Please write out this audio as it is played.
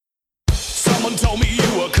Someone told me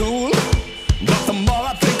you were cool, but the more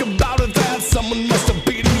I think about it, that someone must have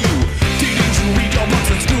beaten you. Didn't you read your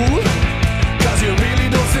books at school? Cause you really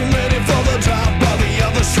don't seem ready for the drop of the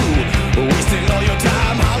other shoe. Wasting all your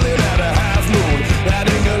time howling at a half moon,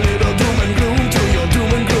 adding a little doom and gloom to your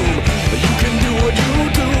doom and gloom. You can do what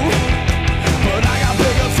you do, but I got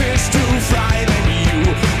bigger fish to fry than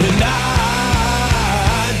you, and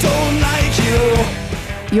I don't like you.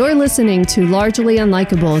 You're listening to Largely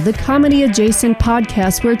Unlikable, the comedy-adjacent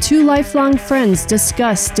podcast where two lifelong friends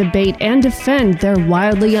discuss, debate, and defend their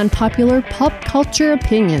wildly unpopular pop culture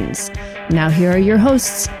opinions. Now here are your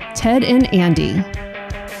hosts, Ted and Andy.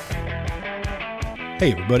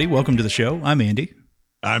 Hey everybody, welcome to the show. I'm Andy.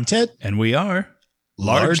 I'm Ted. And we are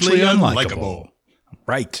Largely Unlikable.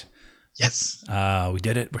 Right. Yes. We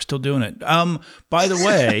did it. We're still doing it. By the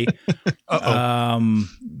way,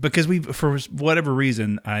 because for whatever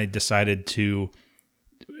reason, I decided to,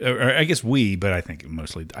 or I guess but I think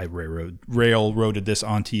mostly I railroaded this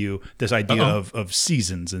onto you, this idea of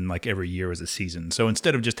seasons, and like every year is a season. So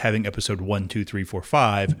instead of just having episode 1, 2, 3, 4,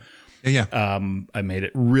 5, I made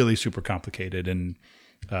it really super complicated and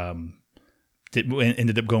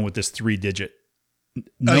ended up going with this 3-digit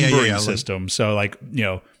numbering system. So like,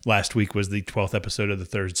 last week was the 12th episode of the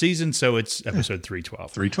third season. So it's episode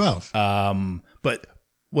 312. 312. But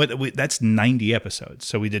that's 90 episodes.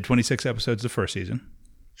 So we did 26 episodes the first season.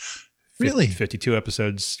 Really? 52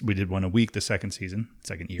 episodes. We did one a week the second season,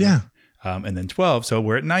 second year. Yeah. And then 12. So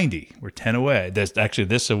we're at 90. We're 10 away.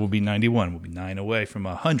 This will be 91. We'll be 9 away from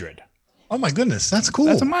 100. Oh my goodness. That's cool.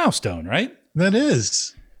 That's a milestone, right? That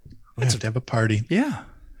is. We have to have a party. Yeah.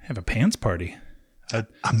 Have a pants party.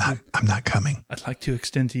 I'm not coming. I'd like to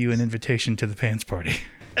extend to you an invitation to the pants party.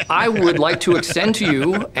 I would like to extend to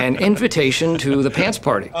you an invitation to the pants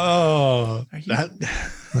party. Oh, that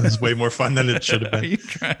was way more fun than it should have Are been. you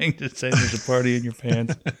trying to say there's a party in your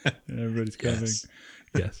pants and everybody's coming?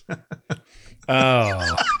 Yes.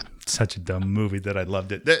 Oh, such a dumb movie that I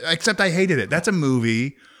loved it. Except I hated it. That's a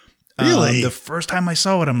movie. Really? The first time I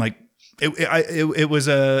saw it, I'm like, it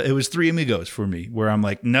was Three Amigos for me, where I'm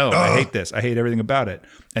like, no, I hate this. I hate everything about it.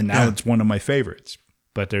 And now it's one of my favorites.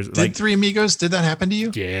 But there's Three Amigos, did that happen to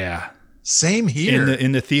you? Yeah. Same here.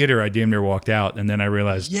 In the theater, I damn near walked out, and then I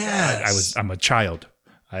realized I'm a child.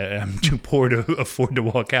 I'm too poor to afford to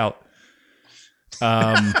walk out.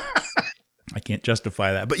 I can't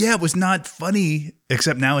justify that. But yeah, it was not funny,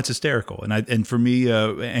 except now it's hysterical. And for me,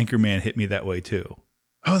 Anchorman hit me that way too.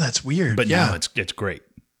 Oh, that's weird. But now it's great.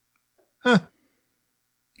 Huh.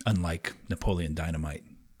 Unlike Napoleon Dynamite.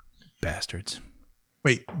 Bastards.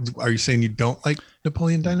 Wait, are you saying you don't like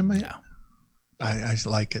Napoleon Dynamite? No. I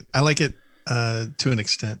like it. I like it to an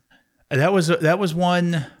extent. That was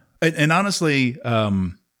one, and honestly,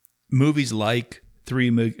 movies like Three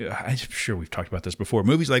Amigos, I'm sure we've talked about this before.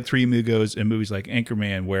 Movies like Three Amigos and movies like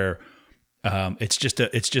Anchorman, where it's just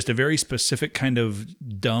a very specific kind of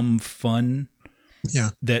dumb fun.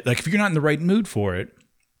 Yeah. That like if you're not in the right mood for it,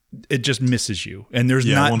 it just misses you, and there's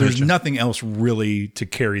nothing else really to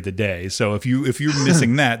carry the day. So if you're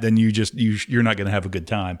missing that, then you're not going to have a good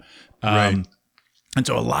time. Right. And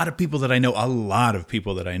so a lot of people that I know,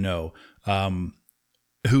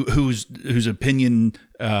 whose opinion,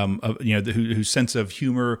 whose sense of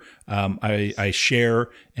humor I share,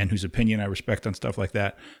 and whose opinion I respect on stuff like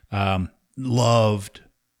that, loved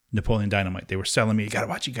Napoleon Dynamite. They were selling me, you gotta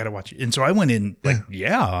watch it. And so I went in like,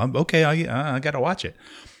 I'm okay, I gotta watch it.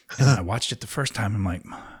 And I watched it the first time. I'm like,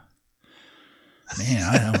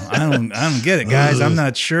 man, I don't get it, guys. I'm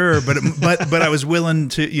not sure, but I was willing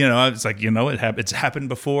to, I was like, it's happened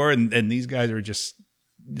before, and these guys are just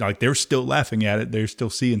like, they're still laughing at it. They're still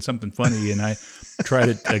seeing something funny. And I tried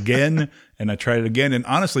it again, and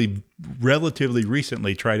honestly, relatively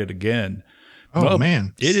recently tried it again. Oh,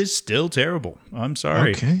 man. It is still terrible. I'm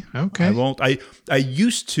sorry. Okay. I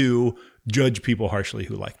used to judge people harshly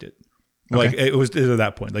who liked it. Like it was at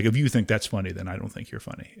that point. Like if you think that's funny, then I don't think you're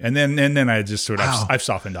funny. And then I just sort of I've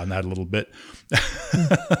softened on that a little bit.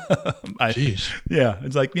 Jeez. Yeah,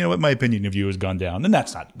 it's like, you know what, my opinion of you has gone down, and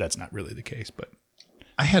that's not really the case. But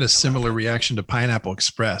I had a similar reaction to Pineapple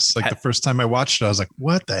Express. Like the first time I watched it, I was like,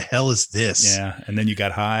 "What the hell is this?" Yeah, and then you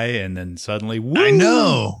got high, and then suddenly, woo! I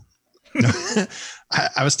know.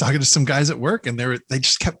 I was talking to some guys at work, and they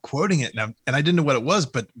just kept quoting it, and I didn't know what it was,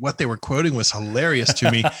 but what they were quoting was hilarious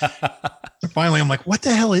to me. So finally, I'm like, "What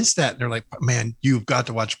the hell is that?" And they're like, "Man, you've got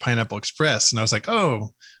to watch Pineapple Express." And I was like, "Oh,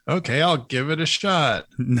 okay, I'll give it a shot."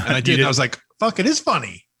 And I did. And I was like, "Fuck, it is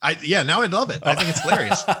funny." Now I love it. I think it's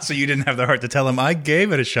hilarious. So you didn't have the heart to tell him I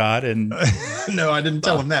gave it a shot, and no, I didn't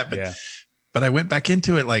tell him that. But yeah. but I went back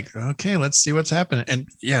into it like, okay, let's see what's happening. And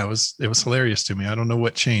yeah, it was hilarious to me. I don't know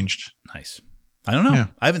what changed. Nice. I don't know. Yeah.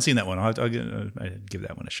 I haven't seen that one. I'll give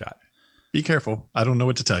that one a shot. Be careful. I don't know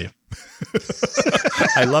what to tell you.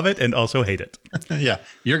 I love it and also hate it. Yeah,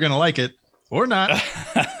 you're gonna like it or not.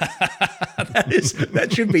 That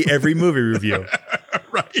should be every movie review.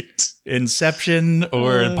 Right. Inception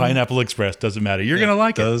or Pineapple Express, doesn't matter. You're gonna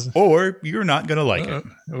like it, or you're not gonna like it,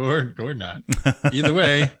 or not. Either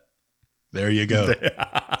way, there you go.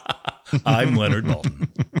 I'm Leonard Maltin.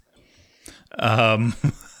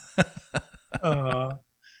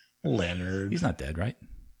 Leonard. He's not dead, right?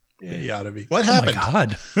 Yeah, he ought to be. What happened?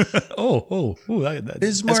 Oh my God. That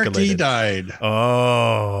Bismarcky escalated. died.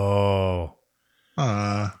 Oh.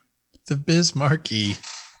 The Bismarcky.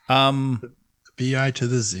 B-I to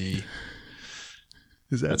the Z.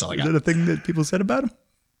 That's all I is got. that a thing that people said about him?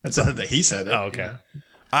 That's that he said it. Oh, okay. Yeah.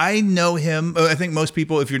 I know him. I think most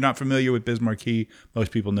people, if you're not familiar with Bismarcky,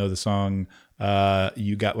 most people know the song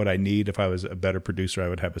You Got What I Need. If I was a better producer, I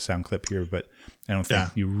would have a sound clip here, but I don't think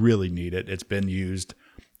you really need it. It's been used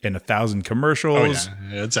in 1,000 commercials. Oh,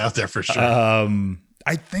 yeah. It's out there for sure.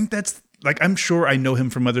 I think that's like, I'm sure I know him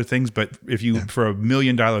from other things, but if you, for $1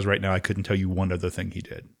 million right now, I couldn't tell you one other thing he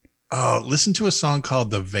did. Oh, listen to a song called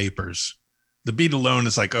The Vapors. The beat alone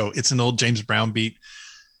is like, oh, it's an old James Brown beat.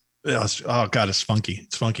 Oh God, it's funky.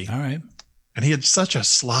 It's funky. All right. And he had such a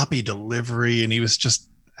sloppy delivery, and he was just,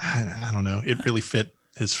 I don't know. It really fit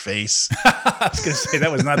his face. I was going to say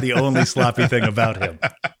that was not the only sloppy thing about him.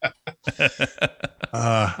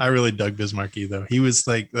 I really dug Bismarcky though. He was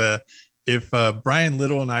like if Brian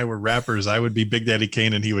Little and I were rappers, I would be Big Daddy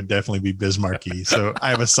Kane and he would definitely be Bismarcky. So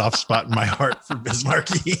I have a soft spot in my heart for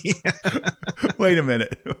Bismarcky. Wait a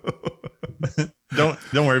minute. Don't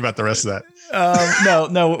worry about the rest of that.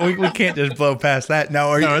 No, we can't just blow past that.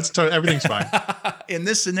 Now, Everything's fine. In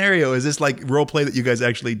this scenario, is this like role play that you guys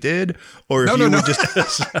actually did, or if No.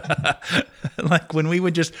 just like when we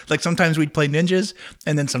would just like sometimes we'd play ninjas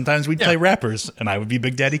and then sometimes we'd play rappers, and I would be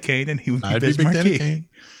Big Daddy Kane and he would be I'd be Big Daddy Bismarcky. Kane.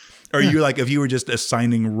 Or you like if you were just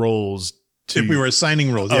assigning roles to If we were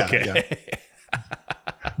assigning roles, yeah. Okay. Yeah.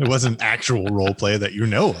 It wasn't actual role play that you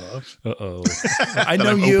know of. Uh-oh. I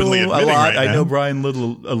know I'm you openly a lot. admitting right I know now. Brian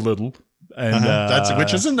Little a little, and That's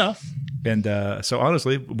which is enough. and so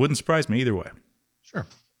honestly, it wouldn't surprise me either way. Sure.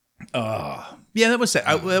 Yeah, that was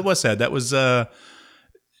sad. That was sad. That was. I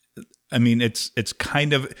mean, it's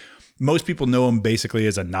kind of. Most people know him basically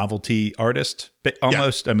as a novelty artist, but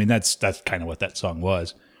almost. I mean, that's kind of what that song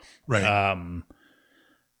was. Right.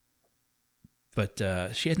 But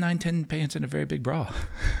she had 9-10 pants and a very big bra.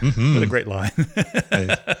 Mm-hmm. What a great line.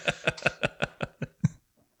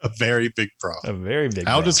 A very big bra. A very big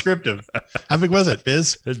How bra. descriptive. How big was it,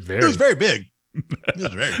 Biz? It was It was very big. It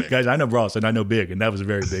was very big. Guys, I know bras and I know big, and that was a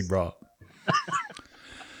very big bra.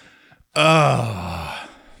 Oh.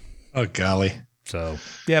 Oh, golly. So,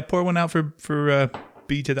 yeah, pour one out for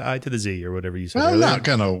B to the I to the Z or whatever you said. Well, I'm earlier. not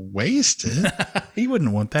going to waste it. He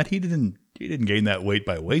wouldn't want that. He didn't gain that weight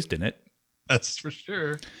by wasting it. That's for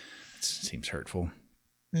sure. It seems hurtful.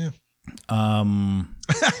 Yeah. I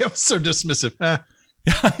I was so dismissive.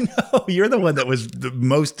 know you're the one that was the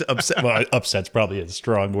most upset. Well, upset's probably a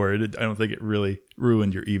strong word. I don't think it really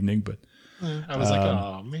ruined your evening, but I was like,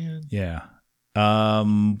 oh, man. yeah.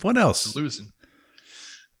 What else? Losing.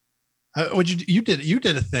 You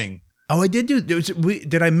did a thing. Oh, I did do.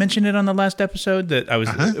 Did I mention it on the last episode that I was?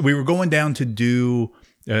 We were going down to do.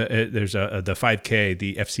 There's the 5K,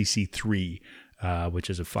 the FCC 3, which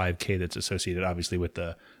is a 5K that's associated obviously with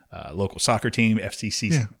the local soccer team,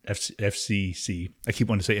 FCC. I keep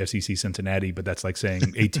wanting to say FCC Cincinnati, but that's like saying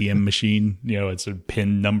ATM machine. You know, it's a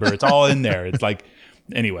PIN number. It's all in there. It's like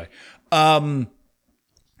anyway.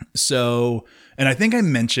 So, and I think I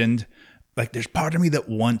mentioned. Like there's part of me that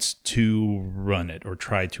wants to run it or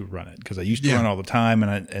try to run it because I used to run all the time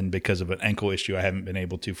and because of an ankle issue, I haven't been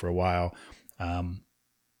able to for a while. And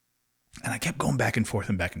I kept going back and forth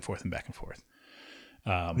and back and forth and back and forth.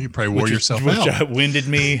 You probably wore yourself which out. Winded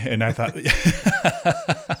me. And I thought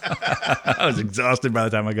I was exhausted by the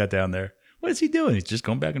time I got down there. What is he doing? He's just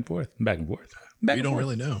going back and forth and back and forth. You don't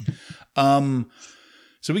really know.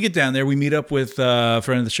 So we get down there. We meet up with friend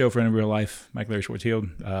of the show, friend of real life, Mike Larry Schwartz-Heald,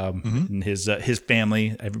 and his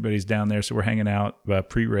family. Everybody's down there, so we're hanging out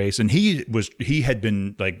pre-race. And he had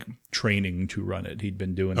been like training to run it. He'd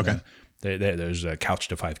been doing there's a Couch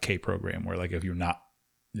to 5K program where like if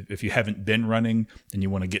you haven't been running and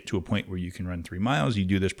you want to get to a point where you can run 3 miles, you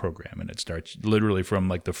do this program, and it starts literally from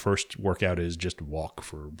like the first workout is just walk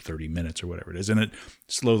for 30 minutes or whatever it is, and it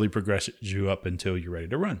slowly progresses you up until you're ready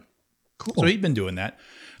to run. Cool. So he'd been doing that.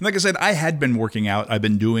 And like I said, I had been working out. I've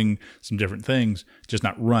been doing some different things, just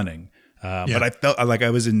not running. But I felt like I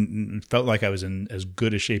was in as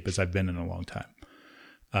good a shape as I've been in a long time.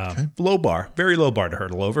 Low bar, very low bar to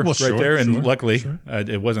hurdle over, there. And luckily,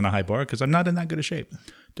 it wasn't a high bar because I'm not in that good a shape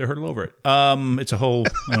to hurdle over it. It's a whole,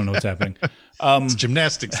 I don't know what's happening. It's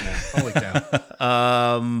gymnastics now. Holy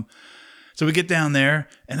cow. So we get down there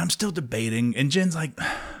and I'm still debating. And Jen's like,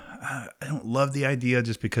 I don't love the idea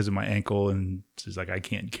just because of my ankle. And she's like, I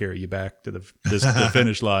can't carry you back to the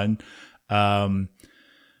finish line.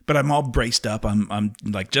 But I'm all braced up. I'm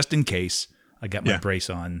like, just in case. I got my brace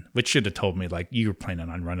on, which should have told me, like, you were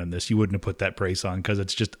planning on running this. You wouldn't have put that brace on because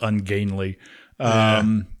it's just ungainly.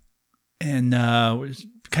 And we're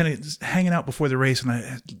kind of hanging out before the race. And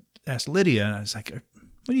I asked Lydia, and I was like, what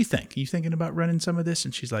do you think? Are you thinking about running some of this?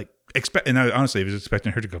 And she's like, and I honestly was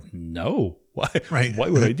expecting her to go, no. Why? Right. Why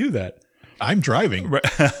would I do that? I'm driving. Right.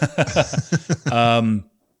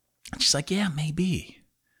 She's like, yeah, maybe.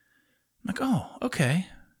 I'm like, oh, okay.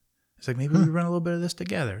 It's like, maybe we run a little bit of this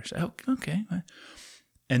together. So, okay.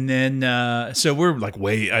 And then, so we're like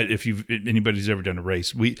if anybody's ever done a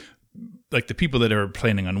race, we like the people that are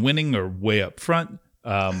planning on winning are way up front,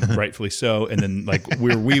 rightfully so. And then like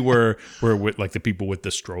we're with like the people with the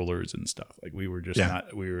strollers and stuff. Like we were just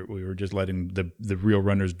not, we were just letting the real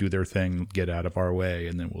runners do their thing, get out of our way,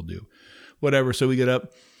 and then we'll do whatever. So we get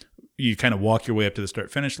up, you kind of walk your way up to the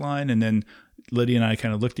start finish line. And then Lydia and I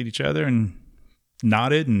kind of looked at each other and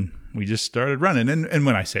nodded, and we just started running. And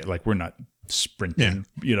when I say it, like, we're not sprinting,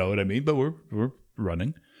 you know what I mean? But we're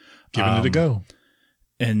running, giving it a go.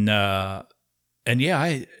 And yeah,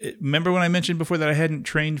 I remember when I mentioned before that I hadn't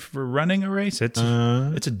trained for running a race. It's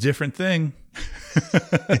a different thing.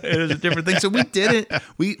 It is a different thing. So we did it.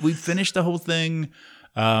 We finished the whole thing.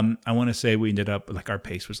 I want to say we ended up, like, our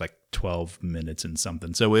pace was like 12 minutes and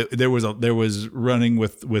something. So there was running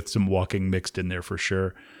with some walking mixed in there for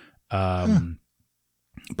sure.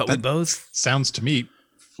 But that we both sounds to me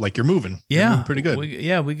like you're moving. Yeah, you're moving pretty good.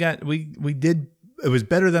 We did. It was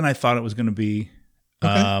better than I thought it was going to be.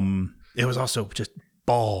 Okay. It was also just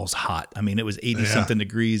balls hot. I mean, it was 80 something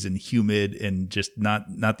degrees and humid and just not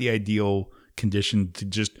the ideal condition to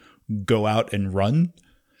just go out and run.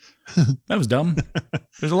 That was dumb.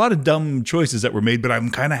 There's a lot of dumb choices that were made, but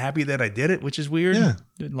I'm kind of happy that I did it, which is weird. Yeah,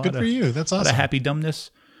 good for you. That's awesome. A lot of happy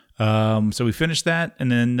dumbness. So we finished that,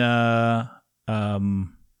 and then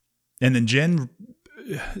Jen,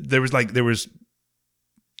 there was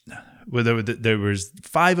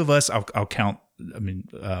 5 of us. I'll count. I mean,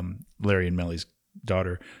 Larry and Mellie's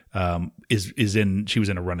daughter she was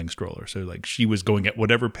in a running stroller, so like she was going at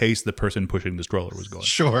whatever pace the person pushing the stroller was going.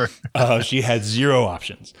 Sure. She had 0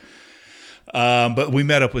 options. But we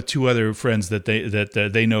met up with 2 other friends that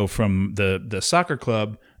they know from the soccer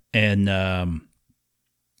club, and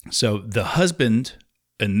so the husband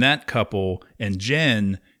and that couple and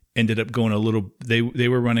Jen ended up going a little. They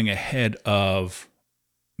were running ahead of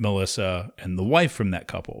Melissa and the wife from that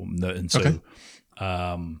couple, and so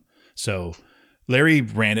so Larry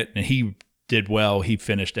ran it and he did well. He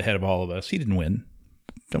finished ahead of all of us. He didn't win.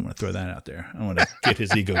 Don't want to throw that out there. I don't want to get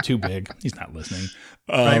his ego too big. He's not listening.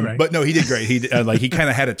 Right. But no, he did great. He he kind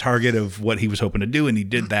of had a target of what he was hoping to do, and he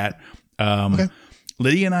did that.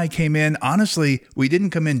 Lydia and I came in. Honestly, we didn't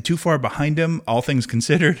come in too far behind him, all things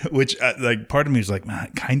considered. Which, like, part of me was like, man, I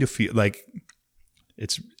kind of feel like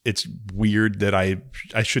it's weird that I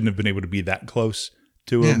shouldn't have been able to be that close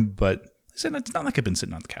to him. But I said, it's not like I've been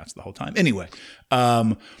sitting on the couch the whole time. Anyway,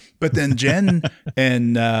 but then Jen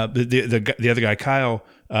and the other guy, Kyle,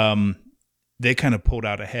 they kind of pulled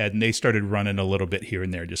out ahead, and they started running a little bit here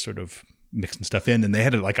and there, just sort of mixing stuff in, and they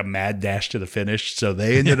had like a mad dash to the finish. So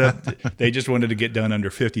they ended up, they just wanted to get done under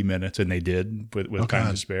 50 minutes, and they did with kind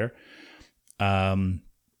of spare. So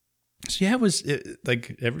yeah,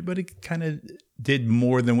 like everybody kind of did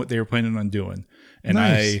more than what they were planning on doing. And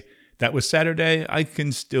nice. That was Saturday. I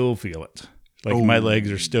can still feel it. Like my legs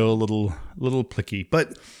are still a little plicky,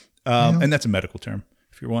 but, and that's a medical term,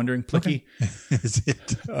 if you're wondering, plicky. Okay. Is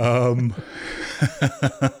it?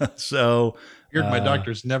 So weird. My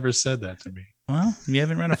doctor's never said that to me. Well, you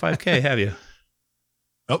haven't run a 5K, have you?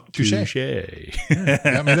 Oh, touche. Yeah,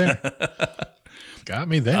 got me there. Got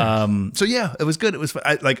me there. So yeah, it was good. It was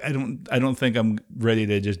I don't think I'm ready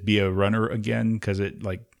to just be a runner again, because it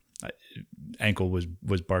ankle was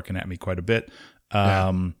barking at me quite a bit.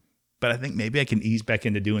 But I think maybe I can ease back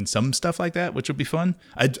into doing some stuff like that, which would be fun.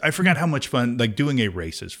 I forgot how much fun, like, doing a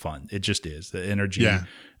race is fun. It just is. The energy,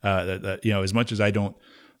 as much as I don't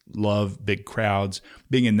love big crowds,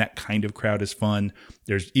 being in that kind of crowd is fun.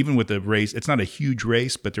 There's, even with the race, it's not a huge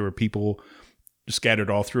race, but there were people scattered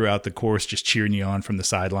all throughout the course, just cheering you on from the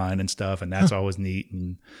sideline and stuff. And that's always neat.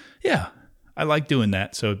 And yeah, I like doing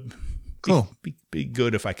that. So Cool. Be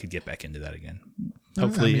good if I could get back into that again.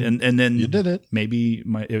 Hopefully. And then you did it. Maybe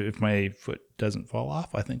if my foot doesn't fall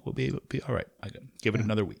off, I think we'll be all right. I can give it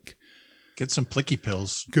another week. Get some plicky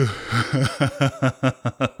pills. Get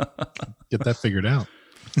that figured out.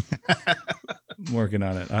 I'm working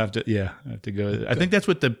on it. I have to go. I think that's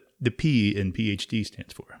what the P in PhD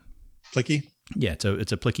stands for. Plicky? Yeah,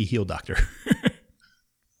 it's a plicky heel doctor.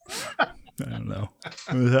 I don't know.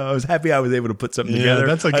 I was happy I was able to put something together.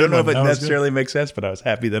 That's a I good don't know one. if it That was necessarily makes sense, but I was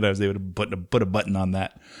happy that I was able to put a button on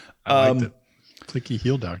that. I liked it. Plicky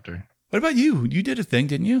heel doctor. What about you? You did a thing,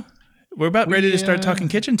 didn't you? We're about ready to start talking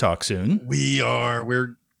kitchen talk soon.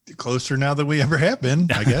 We're closer now than we ever have been,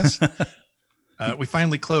 I guess. We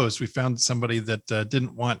finally closed. We found somebody that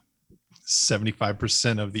didn't want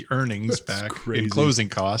 75% of the earnings That's back crazy. in closing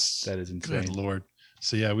costs. That is insane. Good Lord.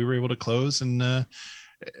 So yeah, we were able to close, and the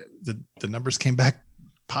numbers came back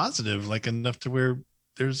positive, like enough to where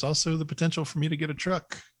there's also the potential for me to get a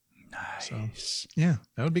truck. Nice. So, yeah,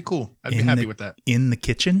 that would be cool. I'd be happy with that. In the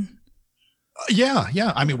kitchen? Yeah.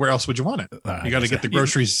 I mean, where else would you want it? You got to get the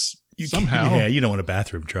groceries somehow. Yeah, you don't want a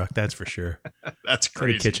bathroom truck, that's for sure. That's Get a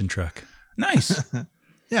crazy. kitchen truck. Nice.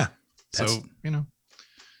 Yeah. That's- So,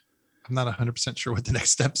 I'm not 100% sure what the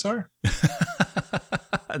next steps are.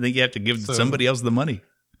 I think you have to give somebody else the money.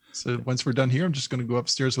 So once we're done here, I'm just going to go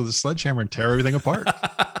upstairs with a sledgehammer and tear everything apart.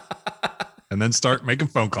 And then start making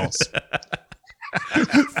phone calls.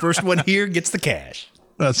 First one here gets the cash.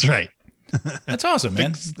 That's right. That's awesome,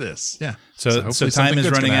 man. Fix this. Yeah. So hopefully time something is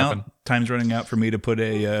good's running gonna out. happen. Time's running out for me to put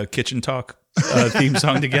a kitchen talk theme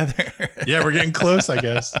song together. Yeah, we're getting close, I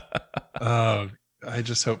guess. I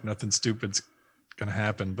just hope nothing stupid's going to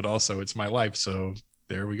happen, but also it's my life. So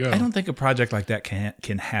there we go. I don't think a project like that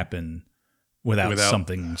can happen without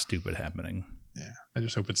something stupid happening. Yeah. I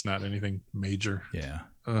just hope it's not anything major. Yeah.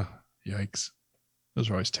 Yikes. Those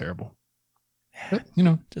are always terrible. But,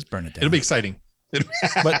 Just burn it down. it'll be exciting.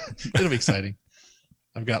 It'll be exciting.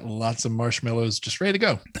 I've got lots of marshmallows just ready to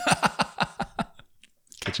go.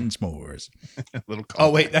 Kitchen s'mores. Little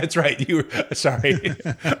Oh wait, that's right. You were sorry.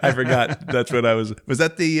 I forgot. That's what I was. Was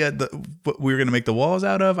that the what we were going to make the walls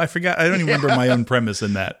out of? I forgot. I don't even remember my own premise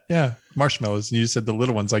in that. Yeah, marshmallows. And you said the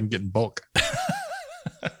little ones I can get in bulk.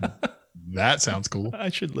 That sounds cool. I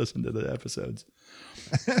should listen to the episodes.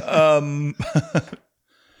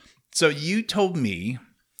 So you told me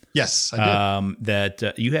Yes, I did.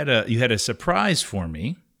 that you had a surprise for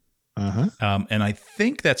me. And I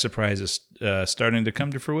think that surprise is starting to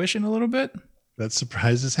come to fruition a little bit. That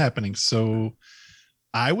surprise is happening. So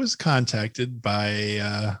I was contacted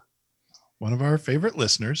by one of our favorite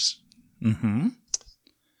listeners. Mm-hmm.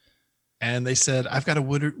 And they said, I've got a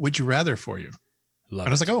would you rather for you. Love And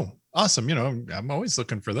I was it. like, oh, awesome. I'm always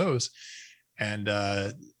looking for those. And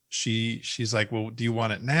she's like, well, do you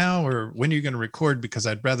want it now or when are you going to record? Because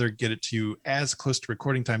I'd rather get it to you as close to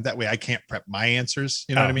recording time. That way I can't prep my answers.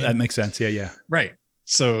 You know what I mean? That makes sense. Yeah. Right.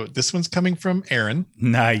 So this one's coming from Aaron.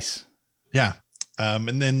 Nice. Yeah.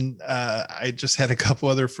 And then I just had a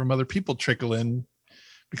couple from other people trickle in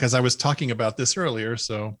because I was talking about this earlier.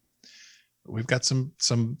 So we've got some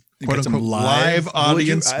You quote got some unquote live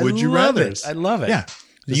audience. Would you rather? I love it. Yeah.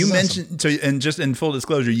 This You is mentioned and just in full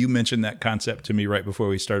disclosure, you mentioned that concept to me right before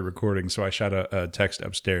we started recording. So I shot a text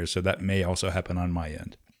upstairs. So that may also happen on my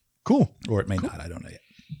end, Cool. or it may not. I don't know yet.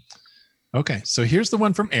 Okay. So here's the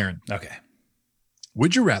one from Aaron. Okay.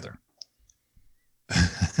 Would you rather?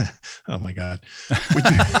 Oh my God. Would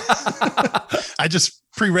you? I just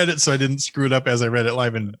pre-read it so I didn't screw it up as I read it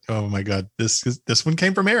live. And oh my God, this one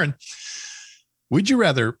came from Aaron. Would you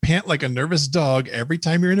rather pant like a nervous dog every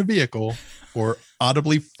time you're in a vehicle or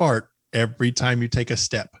audibly fart every time you take a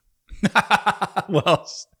step? Well,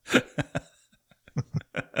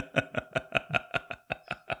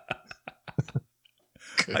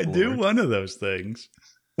 I do one of those things.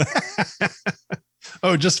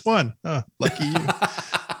 Oh, just one. Oh, lucky you.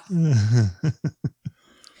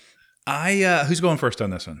 Who's going first on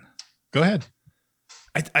this one? Go ahead.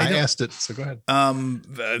 I I asked it, so go ahead. I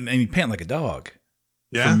mean, pant like a dog.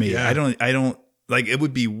 Yeah, for me, yeah. I don't like. It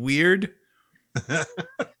would be weird,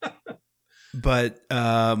 but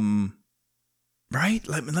right.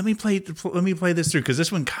 Let me play this through because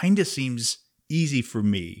this one kind of seems easy for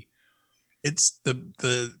me. It's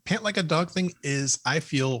the pant like a dog thing is, I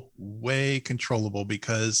feel, way controllable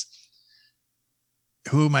because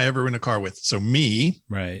who am I ever in a car with? So me,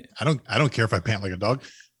 Right. I don't care if I pant like a dog.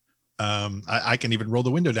 I can even roll the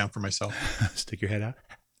window down for myself. Stick your head out.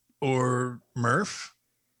 Or Murph.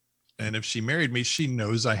 And if she married me, she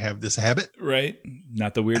knows I have this habit. Right.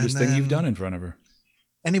 Not the weirdest thing you've done in front of her.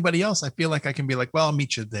 Anybody else, I feel like I can be like, well, I'll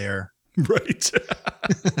meet you there. Right.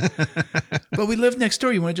 But we live next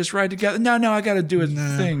door. You want to just ride together? No, I got to do a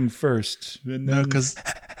thing first. And No, then- because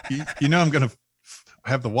you know I'm going to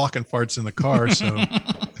have the walking farts in the car. So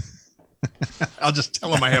I'll just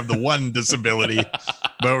tell them I have the one disability,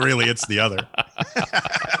 but really it's the other.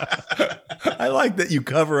 I like that you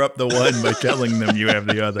cover up the one by telling them you have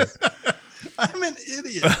the other. I'm an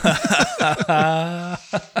idiot.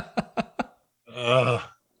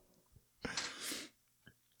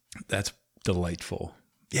 That's delightful.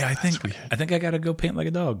 Yeah, I think I got to go paint like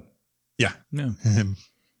a dog. Yeah, No.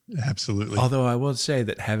 absolutely. Although I will say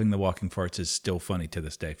that having the walking farts is still funny to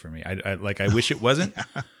this day for me. I wish it wasn't.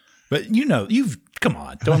 But come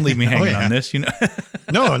on, don't leave me hanging on this.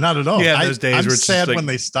 No, not at all. Yeah, those days I'm where it's sad just like when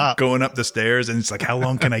they stop. going up the stairs, and it's like, how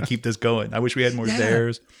long can I keep this going? I wish we had more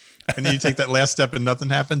stairs. And then you take that last step and nothing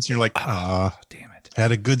happens. And you're like, Damn it.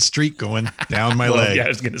 had a good streak going down my Well, leg. yeah, I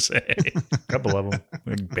was gonna say a couple of them,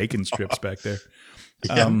 like bacon strips back there.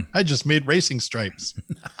 Yeah, I just made racing stripes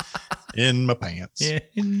in my pants. Yeah,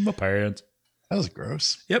 in my pants. That was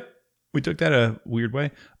gross. Yep, we took that a weird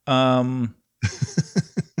way.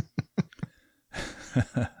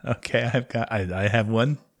 Okay, I have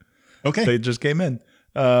one. Okay. They just came in.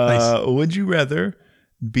 Nice. Would you rather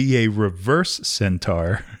be a reverse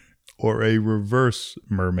centaur or a reverse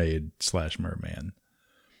mermaid / merman?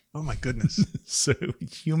 Oh my goodness. So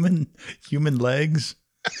human legs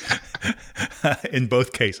in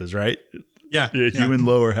both cases, right? Yeah. Human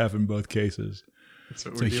lower half in both cases. That's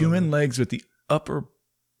what So we're dealing human with. legs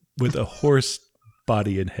with a horse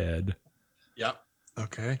body and head, Yep.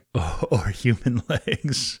 Okay. or human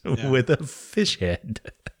legs with a fish head.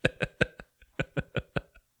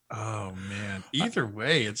 Oh man. Either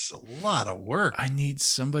way, it's a lot of work. I need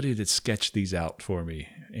somebody to sketch these out for me,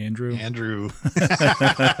 Andrew. Andrew.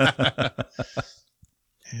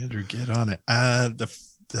 Andrew, get on it.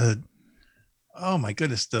 Oh my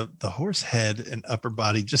goodness, the horse head and upper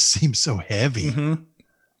body just seems so heavy. Mm-hmm.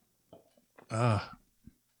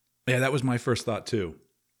 Yeah, that was my first thought too.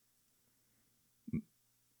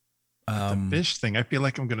 The fish thing, I feel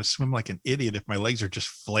like I'm going to swim like an idiot if my legs are just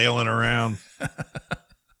flailing around.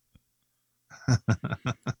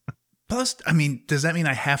 Plus, I mean, does that mean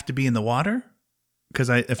I have to be in the water? Because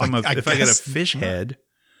if I get a guess fish head,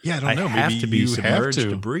 Yeah, I don't I know. have Maybe to be you submerged have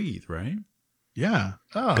to breathe, right? Yeah.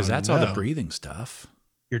 Oh, Because that's all the no. breathing stuff.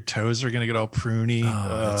 Your toes are going to get all pruny.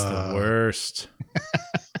 Oh, that's the worst.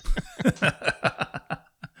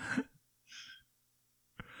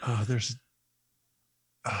 Oh, there's.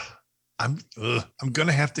 I'm going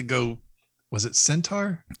to have to go. Was it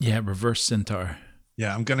centaur? Yeah, reverse centaur.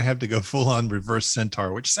 Yeah, I'm going to have to go full on reverse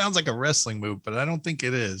centaur, which sounds like a wrestling move, but I don't think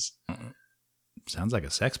it is. Sounds like a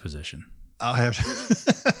sex position. I'll have.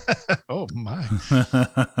 Oh my!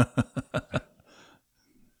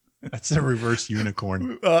 That's a reverse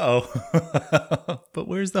unicorn. Uh-oh. But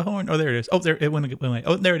where's the horn? Oh, there it is. Oh, there it went away.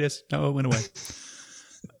 Oh, there it is. No, it went away.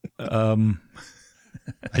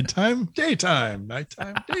 Nighttime, daytime,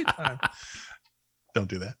 nighttime, daytime. Don't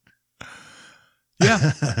do that.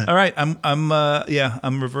 Yeah. All right. I'm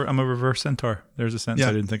a reverse centaur. There's a sentence Yeah.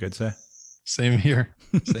 I didn't think I'd say. Same here.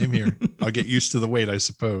 Same here. I'll get used to the weight, I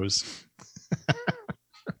suppose.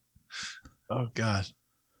 Oh God.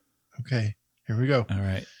 Okay, here we go. All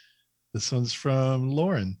right. This one's from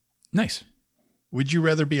Lauren. Nice. Would you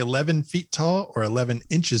rather be 11 feet tall or 11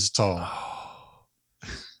 inches tall?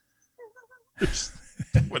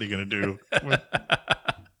 What are you going to do?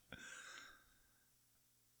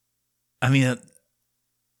 I mean,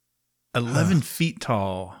 11 feet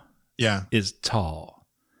tall Yeah, is tall.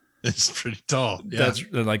 it's pretty tall. Yeah.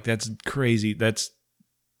 That's crazy. That's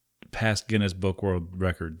past Guinness Book World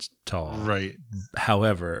Records tall. right.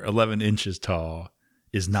 However, 11 inches tall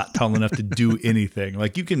is not tall enough to do anything.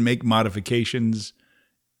 Like, you can make modifications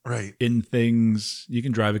Right. in things. You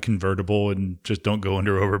can drive a convertible and just don't go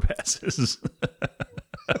under overpasses.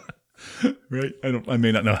 Right? I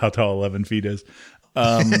may not know how tall 11 feet is.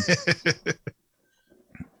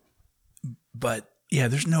 But yeah,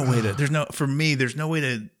 there's no way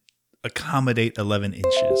to accommodate 11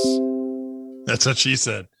 inches. That's what she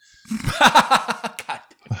said.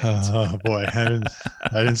 Oh boy, I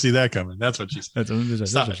didn't see that coming. That's what she said.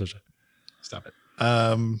 Stop it.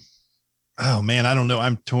 Oh man, I don't know.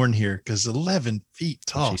 I'm torn here because 11 feet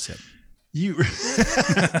tall. She said. You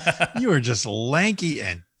you are just lanky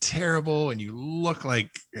and terrible, and you look like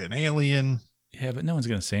an alien. Yeah, but no one's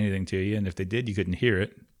going to say anything to you. And if they did, you couldn't hear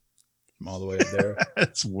it from all the way up there.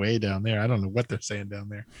 It's way down there. I don't know what they're saying down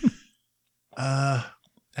there.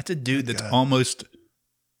 That's a dude that's almost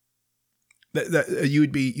that you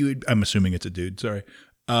would. I'm assuming it's a dude. Sorry.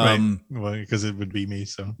 Right. Well, because it would be me.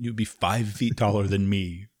 So you'd be 5 feet taller than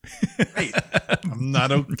me. Right. I'm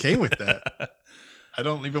not okay with that. I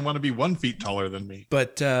don't even want to be 1 foot taller than me.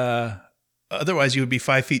 But otherwise, you would be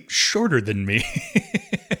 5 feet shorter than me.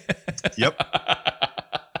 Yep.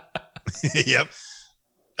 Yep.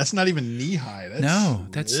 That's not even knee high.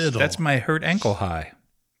 That's my hurt ankle high.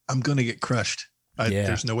 I'm going to get crushed.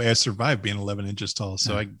 There's no way I survive being 11 inches tall.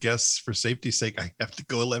 So I guess for safety's sake, I have to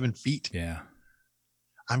go 11 feet. Yeah.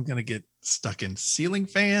 I'm going to get stuck in ceiling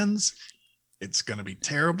fans. It's going to be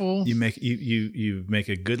terrible. You make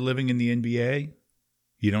a good living in the NBA.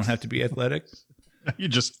 You don't have to be athletic. You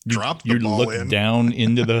just drop the ball in. You look down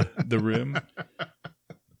into the rim.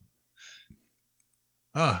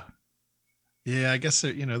 Yeah, I guess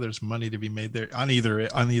there's money to be made there on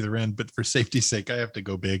either end, but for safety's sake, I have to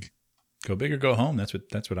go big. Go big or go home.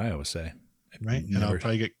 That's what I always say. Right, and I'll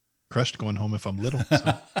probably get crushed going home if I'm little.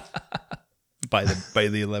 So. by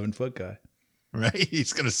the 11-foot guy. Right,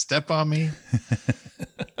 he's gonna step on me.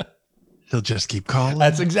 He'll just keep calling.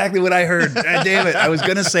 That's exactly what I heard. God damn it! I was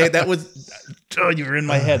gonna say it. That was. Oh, you were in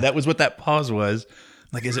my head. That was what that pause was.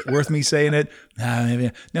 Like, is it worth me saying it?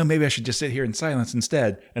 Maybe I should just sit here in silence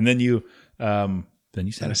instead. And then you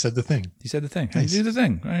said. I said the thing. You said the thing. Nice. Hey, do the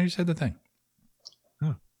thing. You said the thing.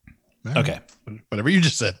 Oh. Okay. Whatever you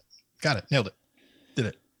just said. Got it. Nailed it. Did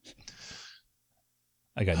it.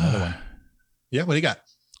 I got another one. Yeah. What do you got?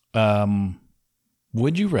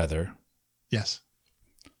 Would you rather? Yes.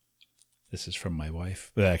 This is from my wife.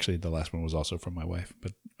 But actually, the last one was also from my wife.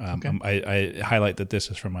 But okay. I highlight that this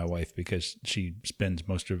is from my wife because she spends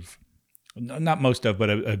not most of, but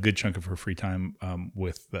a good chunk of her free time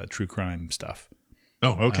with true crime stuff.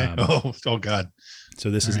 Oh, okay. Oh, God. So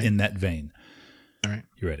this is in that vein. All right.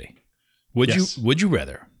 You ready? Would you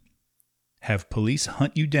rather have police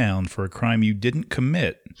hunt you down for a crime you didn't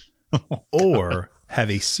commit, or have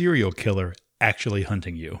a serial killer actually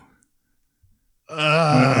hunting you?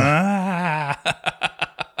 That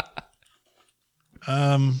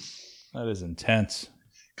is intense.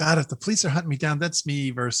 God, if the police are hunting me down, that's me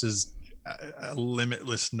versus a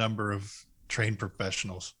limitless number of trained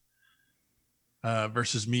professionals.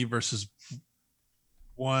 Versus me versus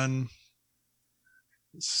one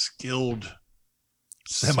skilled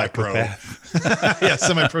semi-pro. Yeah,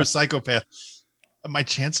 semi-pro psychopath. My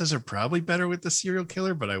chances are probably better with the serial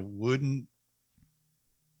killer, but I wouldn't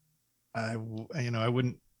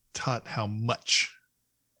tot how much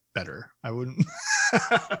better. I wouldn't.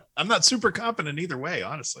 I'm not super confident either way,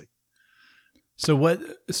 honestly. So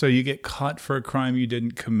you get caught for a crime you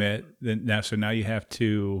didn't commit. So now you have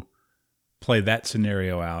to play that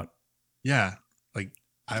scenario out. Yeah,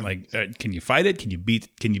 can you fight it? Can you beat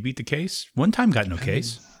the case? One time got no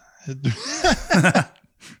case.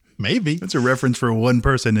 Maybe that's a reference for one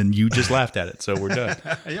person, and you just laughed at it, so we're done.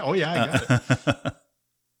 Oh yeah, I got it.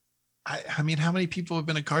 I mean, how many people have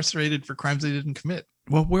been incarcerated for crimes they didn't commit?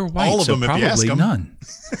 Well, we're white, all of so them, if you ask probably them. none.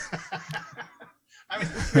 I mean,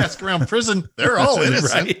 if you ask around prison, they're all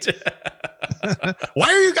innocent. Right? Why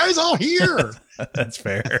are you guys all here? That's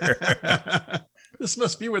fair. This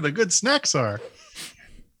must be where the good snacks are.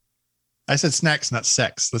 I said snacks, not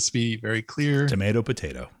sex. Let's be very clear. Tomato,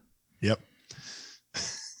 potato. Yep.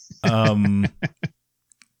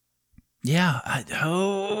 Yeah.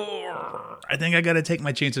 I think I got to take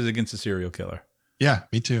my chances against a serial killer. Yeah,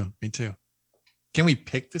 me too. Can we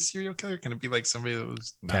pick the serial killer? Can it be like somebody that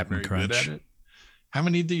was not Captain very Crunch. good at it? How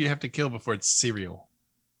many do you have to kill before it's cereal?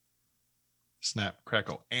 Snap,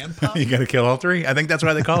 crackle, and pop? You got to kill all three? I think that's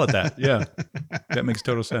why they call it that. Yeah. That makes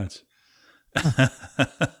total sense. I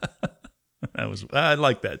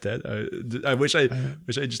like that, Ted. I wish I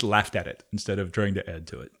just laughed at it instead of trying to add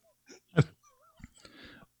to it.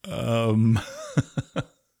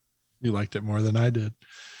 You liked it more than I did.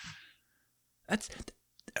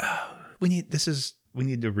 We need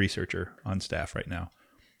a researcher on staff right now.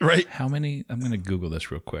 Right. How many? I'm going to Google this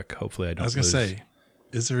real quick. Hopefully I don't. I was going to say,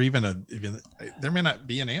 is there even there may not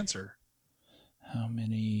be an answer. How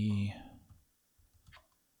many?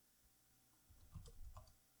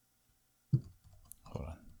 Hold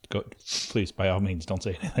on. Go, please, by all means, don't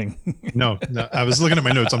say anything. No, I was looking at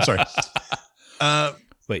my notes. I'm sorry.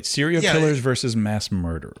 Wait, serial killers versus mass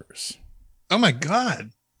murderers. Oh my God.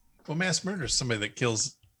 Well, mass murder is somebody that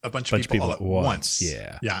kills a bunch of people all at once.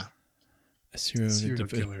 Yeah. Yeah. A serial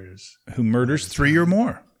killers who murders 3 or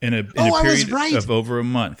more in a period of over a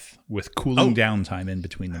month with cooling down time in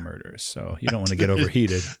between the murders. So you don't want to get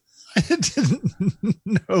overheated. I didn't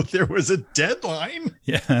know there was a deadline.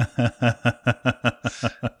 Yeah.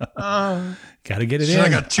 Gotta get it in. I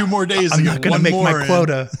got 2 more days. I'm not going to make my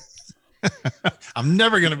quota. I'm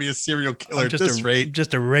never going to be a serial killer at this rate.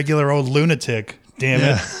 Just a regular old lunatic. Damn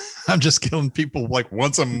it. I'm just killing people like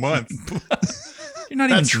once a month. You're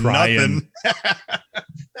not even trying. Nothing.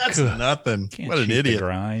 That's nothing. Can't What an cheat the idiot.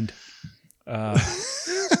 grind.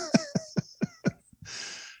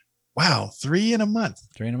 Wow. 3 in a month.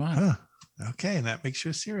 3 in a month. Huh. Okay. And that makes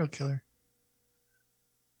you a serial killer.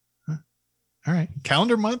 Huh. All right.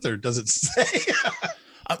 Calendar month, or does it say?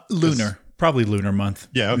 Lunar. Probably lunar month.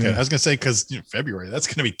 Yeah. Okay. I was going to say, because February, that's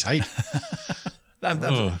going to be tight. I'm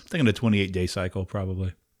thinking a 28-day cycle,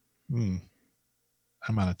 probably. I'm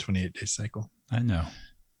on a 28-day cycle. I know.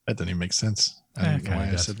 That doesn't even make sense. I don't know why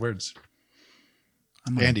I said words.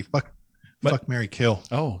 Andy, fuck, marry, kill.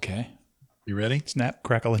 Oh, okay. You ready? Snap,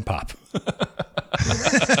 crackle, and pop.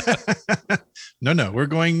 No. We're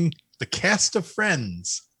going the cast of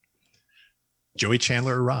Friends. Joey,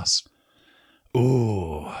 Chandler, or Ross?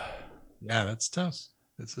 Ooh. Yeah, that's tough.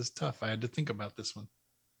 This is tough. I had to think about this one.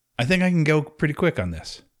 I think I can go pretty quick on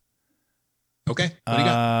this. Okay. What do you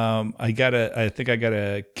got? I think I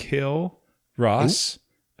gotta kill Ross.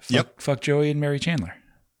 Fuck Joey and Mary Chandler.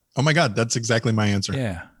 Oh my God, that's exactly my answer.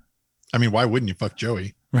 Yeah. I mean, why wouldn't you fuck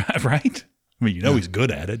Joey? Right? I mean, he's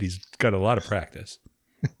good at it. He's got a lot of practice.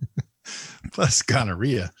 Plus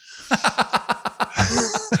gonorrhea.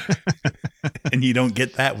 And you don't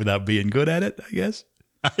get that without being good at it, I guess.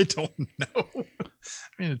 I don't know. I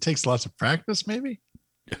mean, it takes lots of practice, maybe.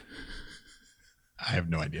 I have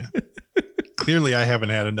no idea. Clearly, I haven't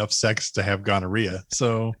had enough sex to have gonorrhea.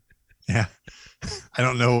 So, yeah. I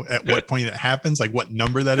don't know at what point it happens, like what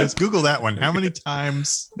number that is. Google that one. How many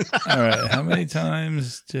times? All right. How many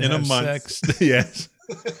times to in have a month? sex? Yes.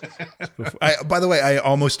 By the way, I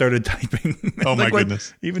almost started typing. Oh, my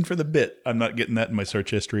goodness. Even for the bit, I'm not getting that in my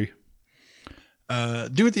search history.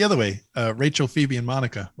 Do it the other way. Rachel, Phoebe, and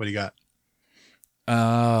Monica. What do you got?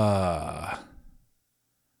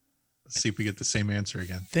 Let's see if we get the same answer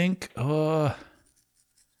again. I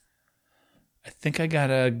think I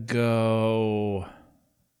gotta go.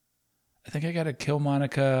 I think I gotta kill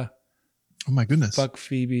Monica. Oh my goodness. Fuck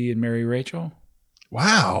Phoebe and marry Rachel.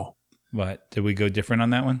 Wow. What? Did we go different on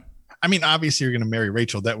that one? I mean, obviously you're going to marry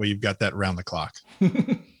Rachel. That way you've got that round the clock.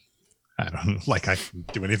 I don't like I can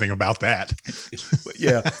do anything about that.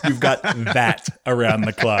 Yeah, you've got that around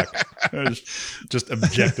the clock. Just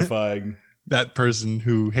objectifying. That person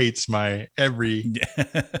who hates my every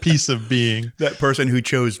piece of being. That person who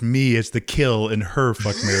chose me as the kill in her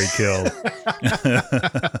fuck, marry, kill.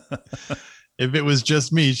 If it was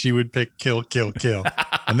just me, she would pick kill, kill, kill.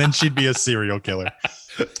 And then she'd be a serial killer.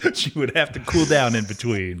 She would have to cool down in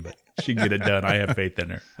between, but she'd get it done. I have faith in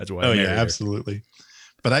her. That's why I married her. absolutely.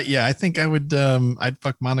 But I think I would I'd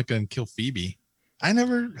fuck Monica and kill Phoebe. I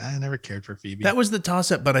never cared for Phoebe. That was the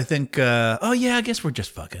toss up, but I think I guess we're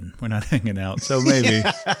just fucking. We're not hanging out. So maybe.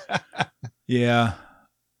 Yeah.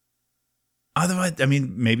 Otherwise, I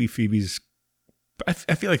mean, maybe Phoebe's I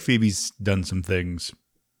feel like Phoebe's done some things.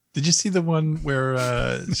 Did you see the one where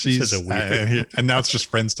she's a weird and now it's just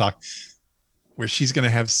friends talk, where she's going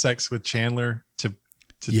to have sex with Chandler to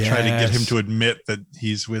try to get him to admit that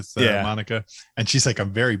he's with Monica, and she's like,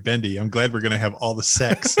 "I'm very bendy. I'm glad we're going to have all the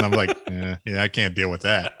sex." And I'm like, "Yeah, I can't deal with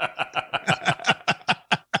that.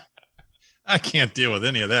 I can't deal with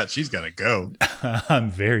any of that. She's got to go."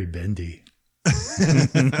 I'm very bendy.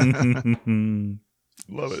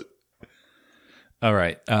 Love it. All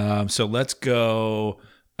right. So let's go.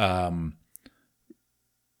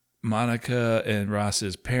 Monica and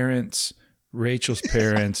Ross's parents, Rachel's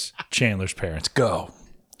parents, Chandler's parents. Go.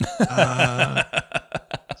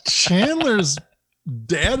 Chandler's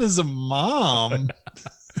dad is a mom.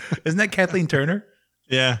 Isn't that Kathleen Turner?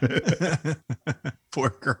 Yeah. Poor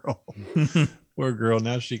girl. Poor girl.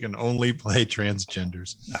 Now she can only play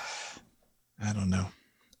transgenders. I don't know.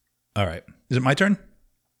 All right. Is it my turn?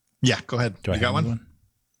 Yeah, go ahead. Do I got have one?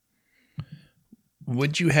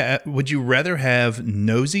 Would you rather have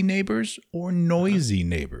nosy neighbors or noisy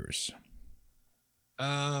neighbors?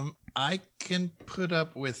 I can put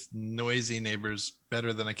up with noisy neighbors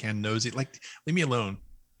better than I can nosy. Like, leave me alone.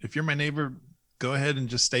 If you're my neighbor, go ahead and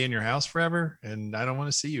just stay in your house forever, and I don't want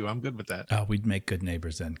to see you. I'm good with that. Oh, we'd make good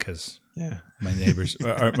neighbors then, because yeah, my neighbors,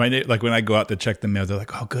 like when I go out to check the mail, they're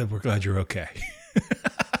like, "Oh, good, we're glad you're okay."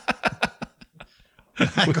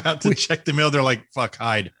 I go out to check the mail. They're like, "Fuck,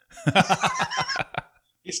 hide."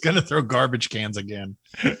 He's gonna throw garbage cans again.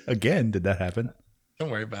 Again, did that happen? Don't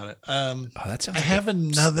worry about it. That sounds I have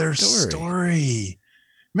another story.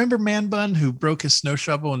 Remember Man Bun who broke his snow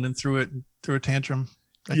shovel and then threw a tantrum?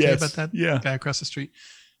 I tell you about that guy across the street.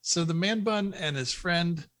 So the Man Bun and his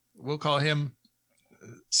friend, we'll call him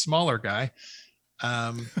smaller guy,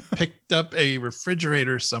 picked up a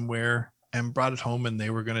refrigerator somewhere and brought it home, and they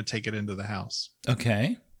were going to take it into the house.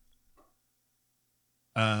 Okay.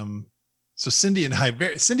 So Cindy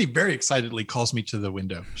very excitedly calls me to the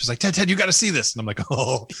window. She's like, Ted, you got to see this. And I'm like,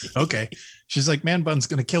 oh, okay. She's like, Man Bun's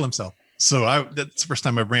going to kill himself. So that's the first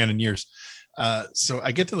time I've ran in years. So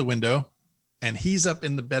I get to the window, and he's up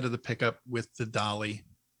in the bed of the pickup with the dolly,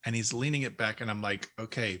 and he's leaning it back. And I'm like,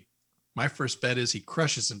 okay, my first bet is he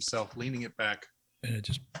crushes himself leaning it back. And it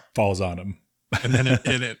just falls on him. And then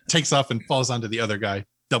it takes off and falls onto the other guy.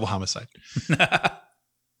 Double homicide.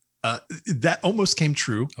 That almost came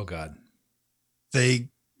true. Oh, God. They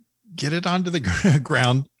get it onto the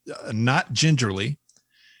ground, not gingerly.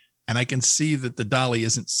 And I can see that the dolly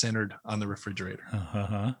isn't centered on the refrigerator.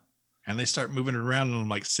 Uh-huh. And they start moving it around. And I'm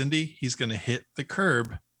like, Cindy, he's going to hit the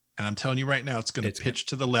curb. And I'm telling you right now, it's going to pitch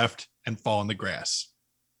to the left and fall in the grass.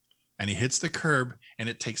 And he hits the curb, and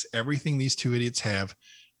it takes everything these two idiots have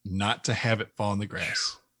not to have it fall in the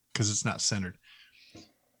grass because it's not centered.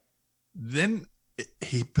 Then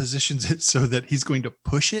he positions it so that he's going to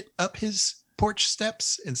push it up his porch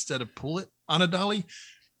steps instead of pull it on a dolly.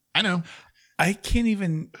 I know. I can't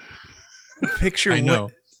even picture. I know.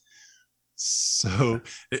 So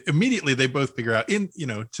immediately they both figure out,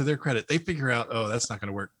 to their credit, they figure out, oh, that's not going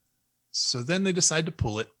to work. So then they decide to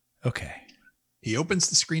pull it. Okay. He opens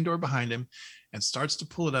the screen door behind him and starts to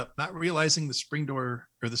pull it up, not realizing the screen door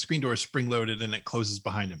is spring loaded and it closes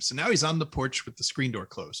behind him. So now he's on the porch with the screen door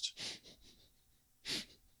closed.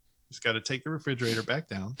 He's got to take the refrigerator back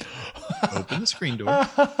down, open the screen door.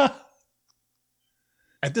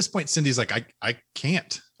 At this point, Cindy's like, I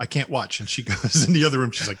can't watch. And she goes in the other room.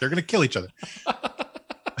 She's like, they're going to kill each other.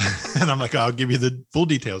 And I'm like, I'll give you the full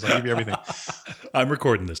details. I'll give you everything. I'm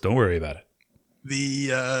recording this. Don't worry about it.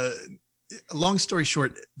 The long story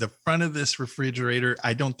short, the front of this refrigerator,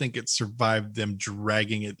 I don't think it survived them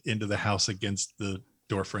dragging it into the house against the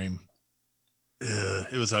door frame.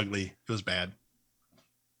 It was ugly. It was bad.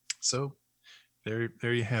 So there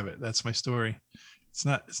you have it. That's my story. It's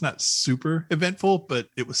not super eventful, but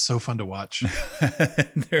it was so fun to watch.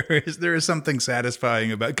 There is something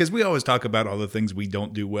satisfying about, because we always talk about all the things we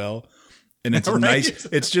don't do well. And it's Right? nice.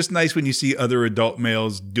 It's just nice when you see other adult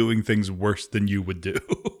males doing things worse than you would do.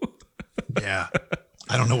 Yeah.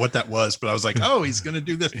 I don't know what that was, but I was like, oh, he's going to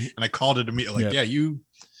do this. And I called it immediately. Like, yeah, you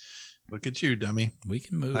look at you, dummy. We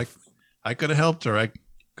can move. I could have helped, or I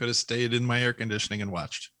could have stayed in my air conditioning and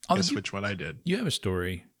watched. Guess which one I did. You have a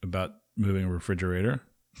story about moving a refrigerator.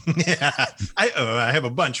 Yeah. I have a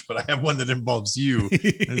bunch, but I have one that involves you.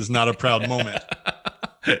 It is not a proud moment.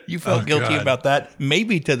 You felt guilty about that,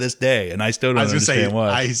 maybe to this day, and I still don't understand why.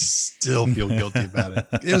 I still feel guilty about it.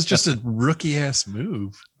 It was just a rookie ass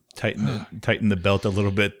move. Tighten the belt a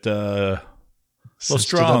little bit. A little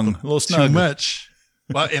strong, a little snug. Too much.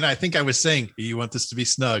 Well, and I think I was saying, you want this to be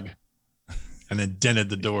snug, and then dented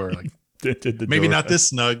the door. Like, maybe not this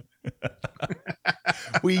snug.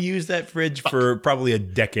 We used that fridge for probably a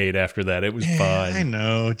decade after that. It was fine. I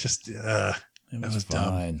know. Just it was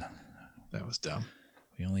fine. Dumb. That was dumb.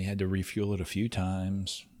 We only had to refuel it a few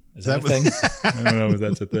times. Is that a thing? I don't know if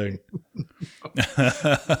that's a thing.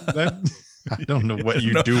 I don't know what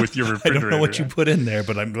you do with your refrigerator. I don't know what you put in there,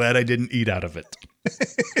 but I'm glad I didn't eat out of it.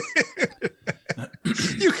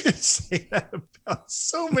 You can say that about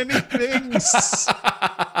so many things.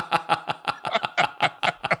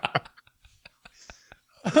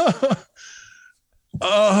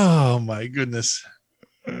 Oh my goodness.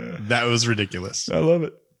 That was ridiculous. I love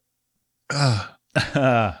it.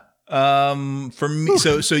 For me,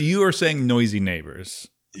 so you are saying noisy neighbors.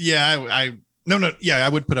 Yeah, no. Yeah, I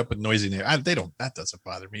would put up with noisy neighbors. That doesn't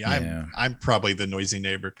bother me. Yeah. I'm probably the noisy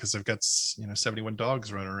neighbor because I've got 71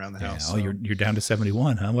 dogs running around the house. Oh, so. You're down to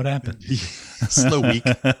 71, huh? What happened? Slow week.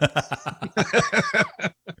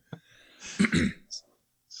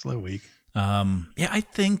 Slow week. Yeah, I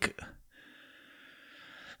think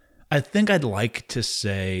I'd like to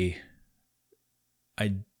say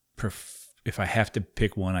if I have to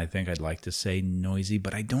pick one, I think I'd like to say noisy,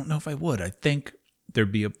 but I don't know if I would. I think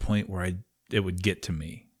there'd be a point where it would get to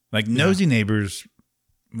me. Like nosy neighbors,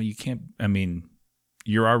 well, you can't,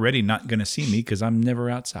 you're already not going to see me because I'm never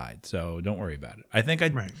outside. So don't worry about it. I think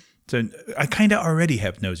so I kind of already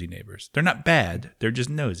have nosy neighbors. They're not bad. They're just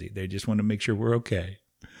nosy. They just want to make sure we're okay.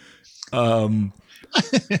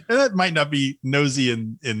 That might not be nosy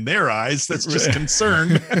in their eyes. That's just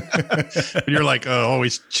concern. You're like, oh,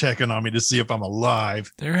 always checking on me to see if I'm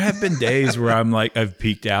alive. There have been days where I'm like, I've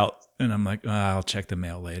peeked out and I'm like, I'll check the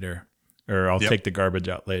mail later, or I'll take the garbage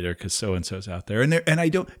out later because so-and-so's out there. And I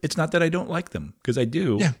don't, it's not that I don't like them, because I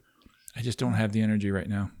do. Yeah. I just don't have the energy right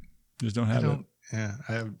now. Just don't have it. Yeah.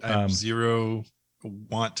 I have zero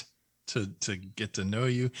want to get to know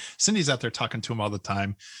you. Cindy's out there talking to him all the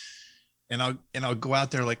time. And I'll go out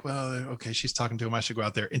there like, well, okay, she's talking to him, I should go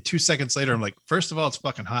out there. And 2 seconds later, I'm like, first of all, it's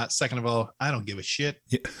fucking hot. Second of all, I don't give a shit.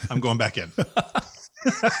 Yeah. I'm going back in.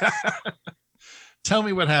 Tell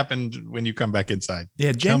me what happened when you come back inside.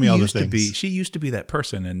 Yeah, Tell Jen me all the used to be. things. She used to be that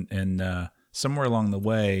person, and somewhere along the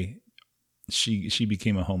way, she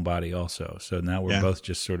became a homebody also. So now we're both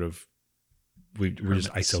just sort of we're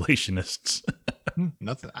just isolationists.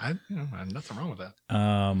 Nothing. Nothing wrong with that.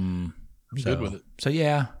 I'm good with it. So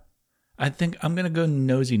yeah, I think I'm gonna go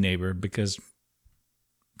nosy neighbor because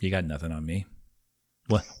you got nothing on me.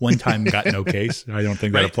 Well, one time got no case. I don't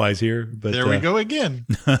think that applies here. But there we go again.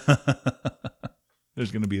 There's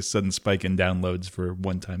going to be a sudden spike in downloads for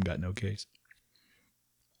one time got no case.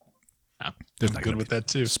 There's I'm good with that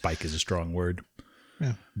too. Spike is a strong word.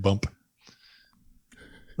 Yeah. Bump.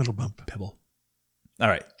 Little bump. Pebble. All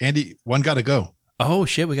right. Andy, one gotta go. Oh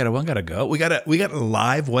shit, we got a one gotta go. We got a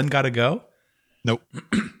live one gotta go. Nope.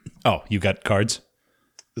 Oh, you got cards?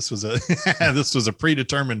 This was a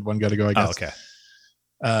predetermined one gotta go, I guess.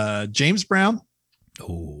 Oh, okay. James Brown.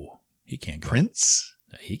 Oh, he can't go. Prince.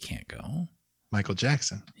 He can't go. Michael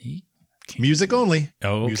Jackson. He can't. Music only.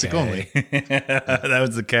 Okay. Music only. That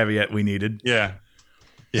was the caveat we needed. Yeah.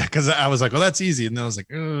 Yeah, because I was like, well, that's easy. And then I was like,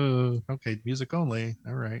 oh, okay, music only.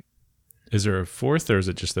 All right. Is there a fourth, or is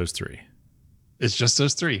it just those three? It's just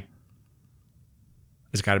those three.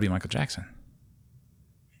 It's got to be Michael Jackson.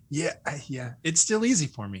 Yeah, yeah. It's still easy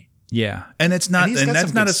for me. Yeah, and it's not, and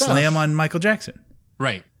that's not a slam on Michael Jackson.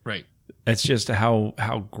 Right, right. It's just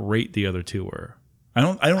how great the other two were. I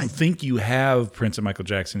don't think you have Prince and Michael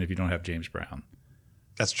Jackson if you don't have James Brown.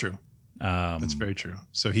 That's true. That's very true.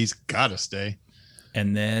 So he's got to stay.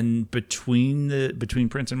 And then between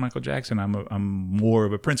Prince and Michael Jackson, I'm more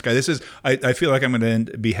of a Prince guy. This is I feel like I'm going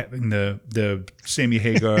to be having the Sammy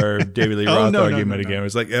Hagar David Lee Roth argument again.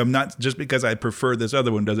 It's like, I'm not, just because I prefer this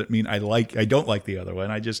other one doesn't mean I don't like the other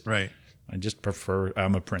one. I just prefer.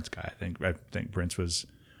 I'm a Prince guy. I think Prince was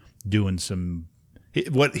doing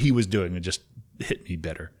what he was doing and just hit me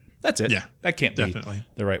better. That's it. Yeah, that can't definitely be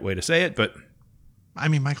the right way to say it, but. I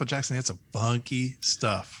mean, Michael Jackson had some funky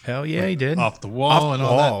stuff. Hell yeah, he did. Off the wall and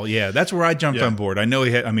all that. Yeah, that's where I jumped on board. I know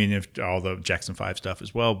he had, if all the Jackson 5 stuff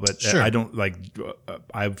as well, but sure. I don't like,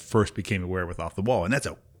 I first became aware with Off the Wall, and that's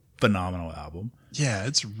a phenomenal album. Yeah,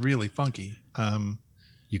 it's really funky.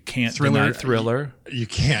 You can't deny Thriller. You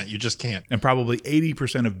can't. You just can't. And probably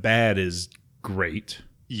 80% of Bad is great.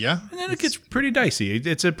 Yeah. And then it gets pretty dicey.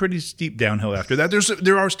 It's a pretty steep downhill after that.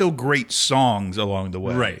 There are still great songs along the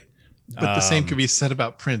way. Right. But the same could be said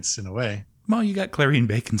about Prince in a way. Well, you got Clarion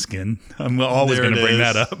Bacon Skin. I'm always going to bring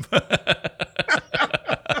that up.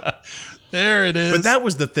 There it is. But that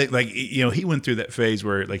was the thing. Like, he went through that phase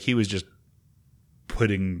where like he was just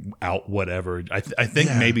putting out whatever. I think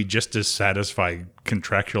maybe just to satisfy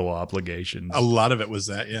contractual obligations. A lot of it was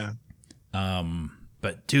that, yeah.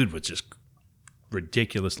 But dude was just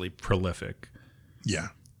ridiculously prolific. Yeah.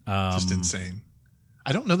 Just insane.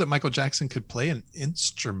 I don't know that Michael Jackson could play an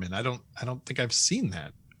instrument. I don't think I've seen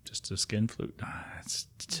that. Just a skin flute. I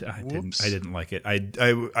didn't like it. I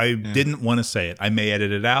didn't want to say it. I may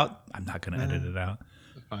edit it out. I'm not going to edit it out.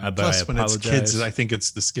 But Plus, I when it's kids, I think it's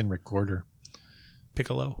the skin recorder.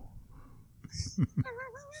 Piccolo.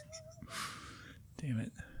 Damn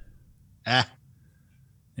it. Yeah.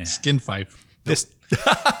 Skin fife. This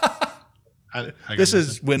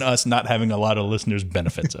is when us not having a lot of listeners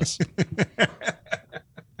benefits us.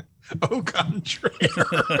 Au contraire.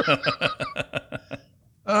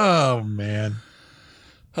 Oh man.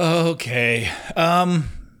 Okay.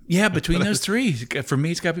 Yeah, between those three, for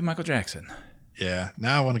me, it's got to be Michael Jackson. Yeah.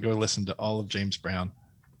 Now I want to go listen to all of James Brown.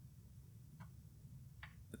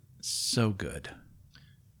 So good.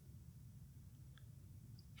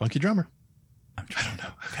 Funky drummer.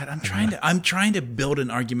 I'm trying to build an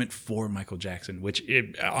argument for Michael Jackson, which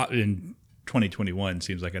in 2021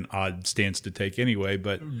 seems like an odd stance to take anyway.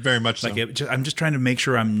 But very much so. I'm just trying to make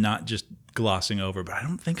sure I'm not just glossing over, but I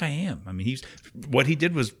don't think I am. I mean, what he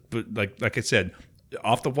did was like I said,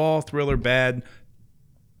 Off the Wall, Thriller, Bad.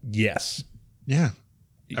 Yes. Yeah.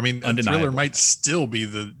 I mean, Undeniable. Thriller might still be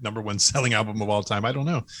the #1 selling album of all time. I don't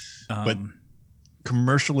know, but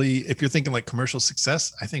commercially, if you're thinking like commercial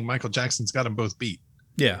success, I think Michael Jackson's got them both beat.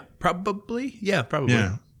 Yeah, probably. Yeah, probably.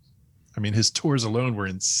 Yeah. I mean, his tours alone were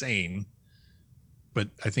insane, but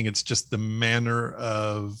I think it's just the manner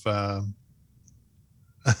of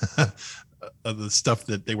of the stuff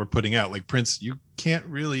that they were putting out. Like Prince, you can't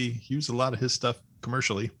really use a lot of his stuff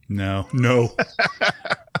commercially. No.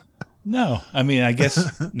 No. I mean, I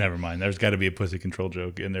guess, never mind. There's got to be a pussy control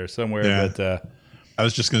joke in there somewhere. Yeah. But I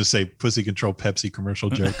was just going to say pussy control Pepsi commercial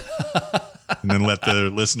joke and then let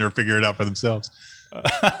the listener figure it out for themselves.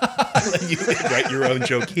 you write your own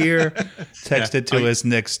joke here, text it to us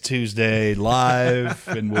next Tuesday live,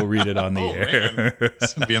 and we'll read it on the air.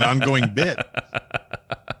 It's going to be an ongoing bit.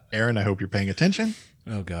 Aaron, I hope you're paying attention.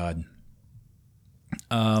 Oh God.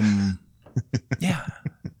 Yeah.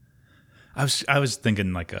 I was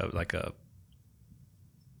thinking like a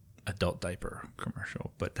adult diaper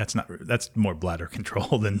commercial, but that's more bladder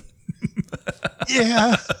control than.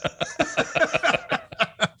 Yeah.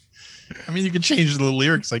 I mean, you can change the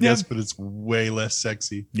lyrics, I guess, but it's way less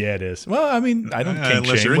sexy. Yeah, it is. Well, I mean, I don't kink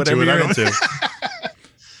unless shame, you're into whatever it, you're I don't- into.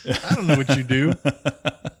 I don't know what you do.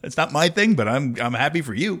 It's not my thing, but I'm happy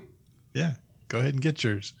for you. Yeah. Go ahead and get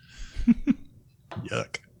yours.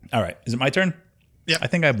 Yuck. All right, is it my turn? Yeah. I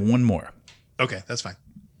think I have one more. Okay, that's fine.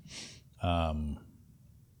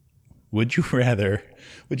 Would you rather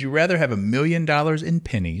have $1 million in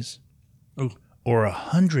pennies, or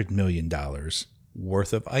 $100 million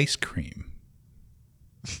worth of ice cream?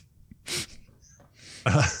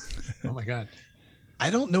 Oh my God. I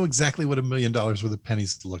don't know exactly what $1 million worth of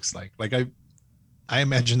pennies looks like. Like I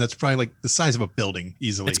imagine that's probably like the size of a building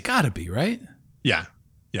easily. It's got to be, right? Yeah.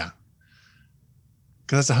 Yeah.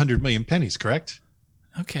 Because that's 100 million pennies, correct?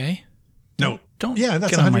 Okay. No. Don't Yeah,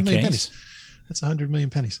 that's get on 100 my million case. pennies. That's 100 million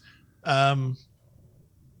pennies. Whew,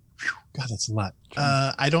 God, that's a lot.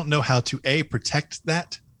 I don't know how to A, protect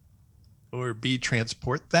that, or B,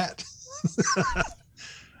 transport that.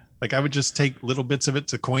 Like I would just take little bits of it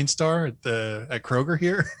to Coinstar at Kroger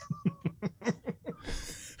here.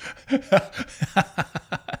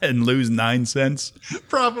 And lose 9 cents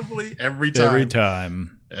Probably every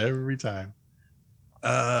time. every time.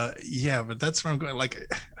 Yeah, but that's where I'm going. Like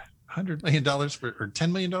 $100 million or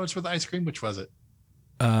 $10 million for the ice cream. Which was it?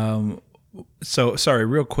 So sorry,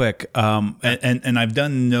 real quick. And I've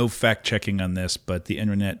done no fact checking on this, but the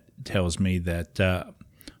internet tells me that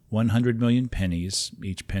 100 million pennies,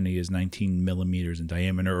 each penny is 19 millimeters in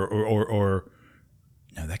diameter, or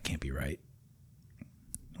no, that can't be right.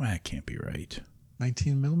 Well, that can't be right.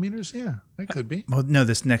 19 millimeters? Yeah, that could be. Well, no,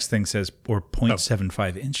 this next thing says or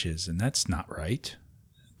 0.75 inches, and that's not right.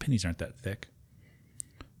 Pennies aren't that thick.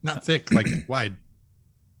 Not thick, like wide.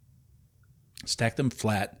 Stack them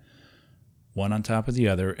flat, one on top of the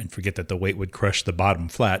other, and forget that the weight would crush the bottom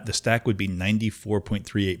flat. The stack would be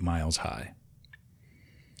 94.38 miles high.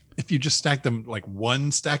 If you just stack them like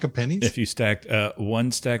one stack of pennies? If you stacked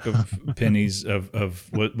one stack of pennies of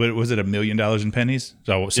what was it, $1 million in pennies?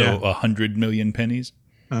 So Yeah. 100 million pennies.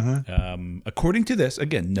 Uh-huh. According to this,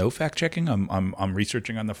 again, no fact checking. I'm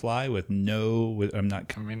researching on the fly I'm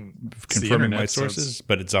not I mean, it's the confirming internet, my so it's sources,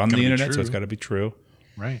 but it's on the gotta be internet, so it's true. got to be true.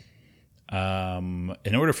 right.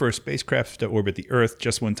 In order for a spacecraft to orbit the Earth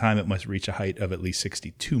just one time, it must reach a height of at least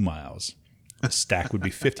 62 miles. The stack would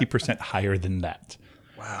be 50% higher than that.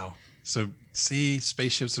 Wow. So see,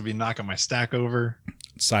 spaceships would be knocking my stack over.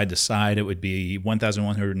 Side to side, it would be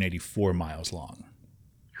 1,184 miles long.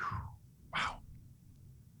 Wow.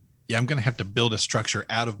 Yeah, I'm gonna have to build a structure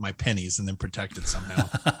out of my pennies and then protect it somehow.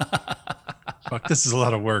 Fuck, this is a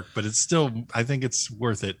lot of work, but it's still, I think it's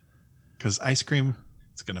worth it because ice cream,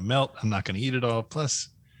 it's gonna melt. I'm not gonna eat it all. Plus,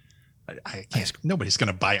 I can't. Nobody's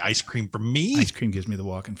gonna buy ice cream from me. Ice cream gives me the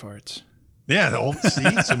walking farts. Yeah,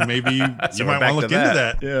 see, so maybe you So might we're back want to look to into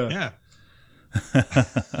that. that. Yeah.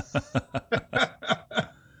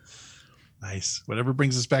 Nice. Whatever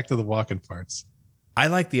brings us back to the walking farts. I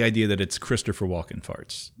like the idea that it's Christopher Walken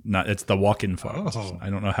farts. It's the walk-in farts. Oh. I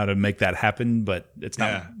don't know how to make that happen, but it's not.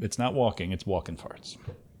 Yeah. It's not walking. It's walk-in farts.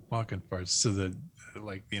 Walking farts. So the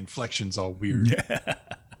inflection's all weird. Yeah.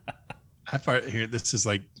 I fart here. This is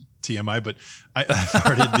like TMI, but I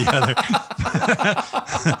farted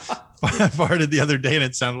I farted the other day and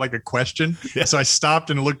it sounded like a question. Yeah. So I stopped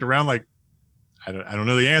and looked around like, I don't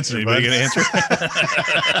know the answer. Anybody bud. gonna answer?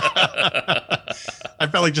 I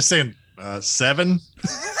felt like just saying 7.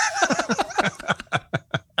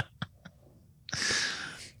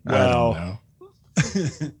 Well,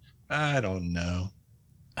 I don't know.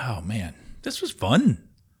 oh man, this was fun.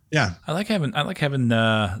 Yeah. I like having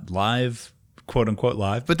live, quote unquote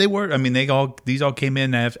live, but they were. I mean, these all came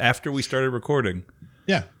in after we started recording.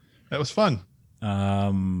 Yeah. That was fun.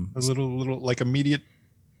 A little like immediate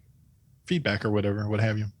feedback or whatever, what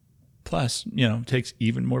have you. Plus, takes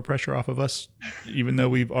even more pressure off of us, even though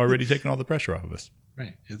we've already taken all the pressure off of us.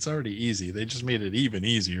 Right. It's already easy. They just made it even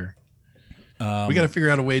easier. We got to figure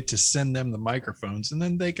out a way to send them the microphones, and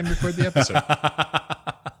then they can record the episode.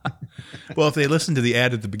 Well, if they listen to the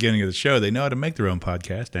ad at the beginning of the show, they know how to make their own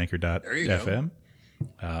podcast, Anchor.fm.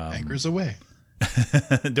 Anchors away.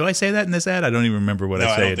 Do I say that in this ad? I don't even remember what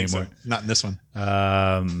I say anymore. So. Not in this one.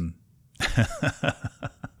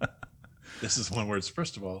 This is one where it's,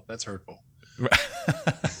 first of all, that's hurtful.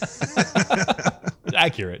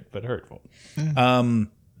 Accurate, but hurtful.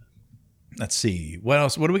 Let's see. What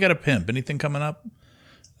else? What do we got to pimp? Anything coming up?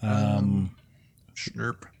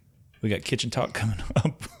 Schnurp. We got kitchen talk coming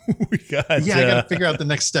up. We got. Yeah, I got to figure out the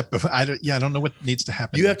next step. I don't know what needs to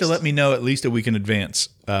happen. You have to let me know at least a week in advance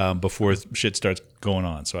before shit starts going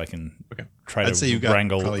on, so I can try to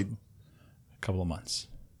wrangle a couple of months.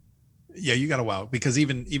 Yeah, you got a while, because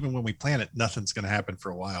even when we plan it, nothing's going to happen for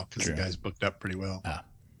a while because the guy's booked up pretty well.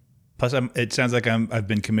 Plus, it sounds like I've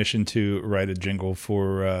been commissioned to write a jingle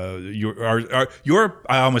for your.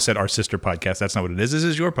 I almost said our sister podcast. That's not what it is. This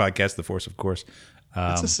is your podcast, The Force, of course.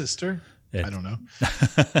 It's a sister. I don't know.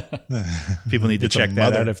 People need to check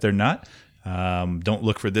that out if they're not. Don't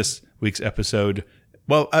look for this week's episode.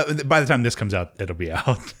 Well, by the time this comes out, it'll be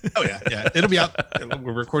out. Oh, yeah. It'll be out.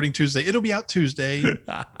 We're recording Tuesday. It'll be out Tuesday.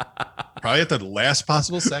 Probably at the last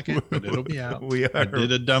possible second, but it'll be out. I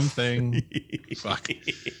did a dumb thing. Fuck.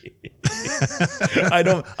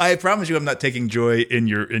 I promise you I'm not taking joy in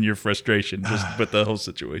your frustration, but the whole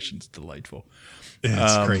situation's delightful.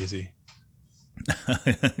 It's crazy.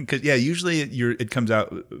 Because, usually it comes out,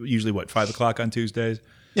 5:00 on Tuesdays?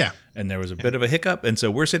 Yeah. And there was a bit of a hiccup. And so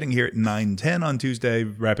we're sitting here at 9:10 on Tuesday,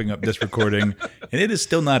 wrapping up this recording, and it is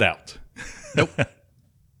still not out. Nope.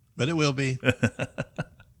 But it will be.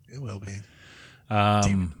 It will be.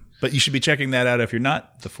 But you should be checking that out if you're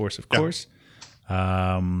not. The Force, of course.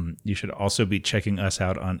 You should also be checking us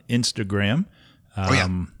out on Instagram.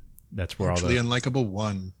 That's where Largely Unlikable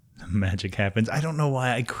 1. Magic happens. I don't know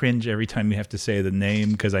why I cringe every time you have to say the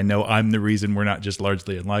name, because I know I'm the reason we're not just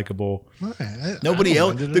largely unlikable. Nobody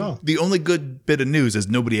else. The only good bit of news is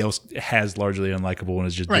nobody else has largely unlikable and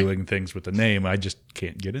is just doing things with the name. I just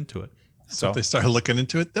can't get into it. So if they start looking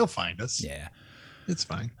into it, they'll find us. Yeah, it's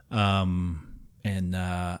fine. And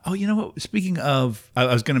you know what? Speaking of, I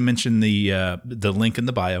was going to mention the link in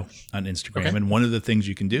the bio on Instagram, and one of the things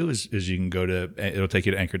you can do is you can go to, it'll take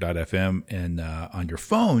you to Anchor.fm, and on your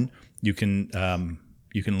phone you can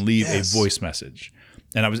leave a voice message.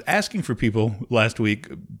 And I was asking for people last week,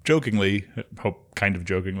 jokingly, kind of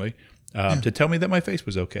jokingly, to tell me that my face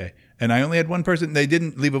was okay, and I only had one person. They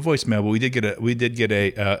didn't leave a voicemail, but we did get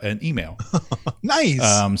an email.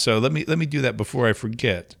 Nice. So let me do that before I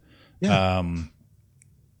forget. Yeah.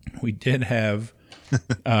 We did have,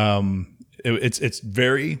 it's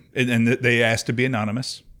very, and they asked to be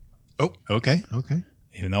anonymous. Oh, okay.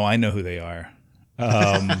 Even though I know who they are.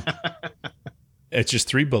 It's just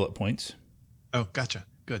 3 bullet points. Oh, gotcha.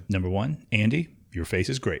 Good. Number 1, Andy, your face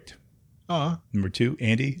is great. Number 2,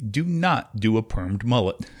 Andy, do not do a permed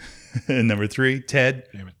mullet. And number 3, Ted,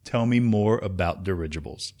 tell me more about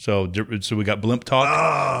dirigibles. So we got Blimp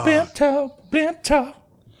Talk. Blimp Talk.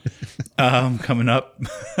 Coming up.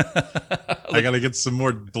 I gotta get some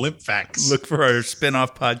more blimp facts. Look for our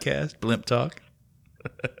spin-off podcast, Blimp Talk.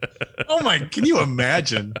 Oh my, can you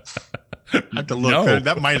imagine? I have to look. No.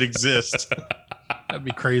 That might exist. That'd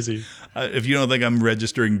be crazy. If you don't think I'm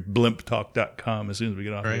registering blimptalk.com as soon as we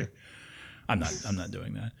get off here, I'm not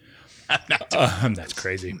doing that. That's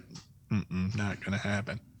crazy. Not gonna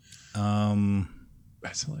happen.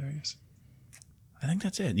 That's hilarious. I think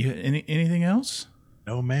that's it. You anything else?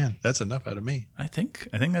 No, man, that's enough out of me. I think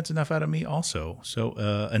that's enough out of me also. So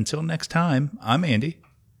until next time, I'm Andy.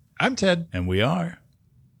 I'm Ted. And we are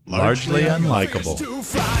Largely Unlikable. To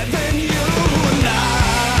fly, then you and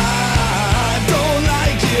I don't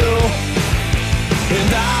like you,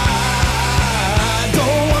 and I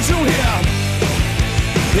don't want you here,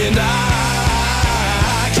 and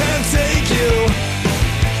I can't take you,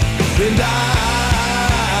 and I